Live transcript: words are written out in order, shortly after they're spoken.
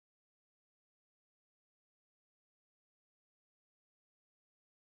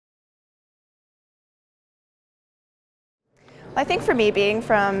I think for me, being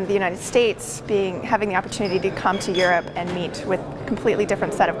from the United States, having the opportunity to come to Europe and meet with a completely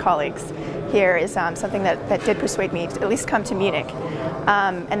different set of colleagues here is something that did persuade me to at least come to Munich.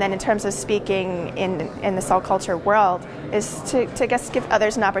 And then in terms of speaking in the cell culture world, is to give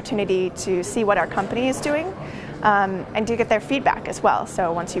others an opportunity to see what our company is doing and to get their feedback as well.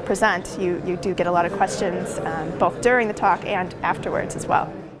 So once you present, you do get a lot of questions both during the talk and afterwards as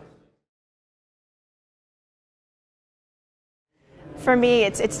well. For me,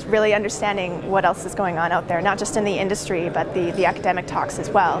 it's really understanding what else is going on out there, not just in the industry, but the academic talks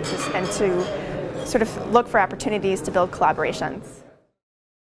as well, and to sort of look for opportunities to build collaborations.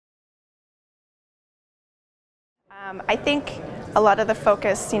 I think a lot of the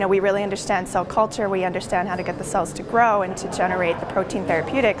focus, we really understand cell culture, we understand how to get the cells to grow and to generate the protein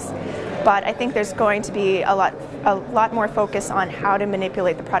therapeutics, but I think there's going to be a lot more focus on how to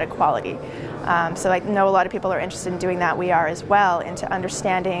manipulate the product quality. So I know a lot of people are interested in doing that. We are as well, into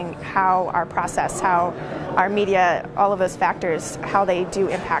understanding how our process, how our media, all of those factors, how they do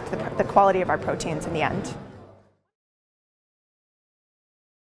impact the quality of our proteins in the end.